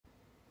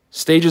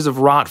Stages of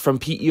Rot from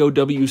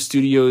Peow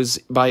Studios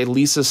by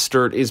Linnea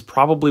Sterte is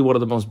probably one of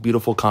the most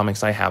beautiful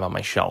comics I have on my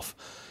shelf.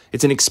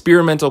 It's an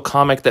experimental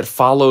comic that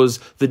follows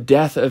the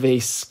death of a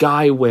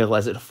sky whale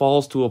as it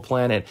falls to a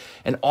planet,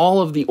 and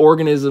all of the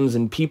organisms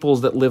and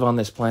peoples that live on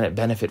this planet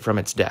benefit from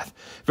its death.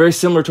 Very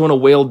similar to when a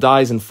whale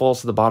dies and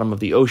falls to the bottom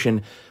of the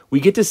ocean, we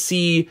get to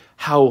see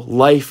how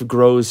life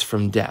grows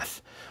from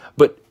death.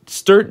 But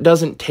Sterte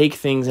doesn't take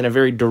things in a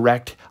very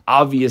direct,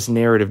 obvious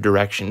narrative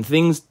direction.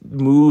 Things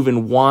move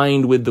and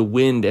wind with the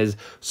wind as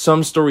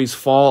some stories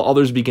fall,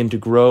 others begin to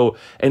grow,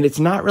 and it's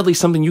not really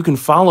something you can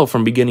follow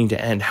from beginning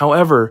to end.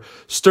 However,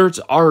 Sterte's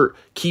art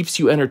keeps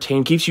you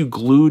entertained, keeps you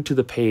glued to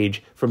the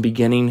page from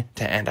beginning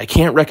to end. I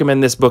can't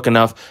recommend this book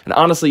enough, and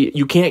honestly,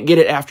 you can't get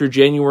it after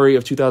January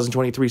of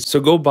 2023, so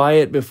go buy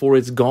it before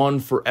it's gone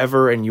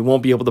forever and you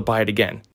won't be able to buy it again.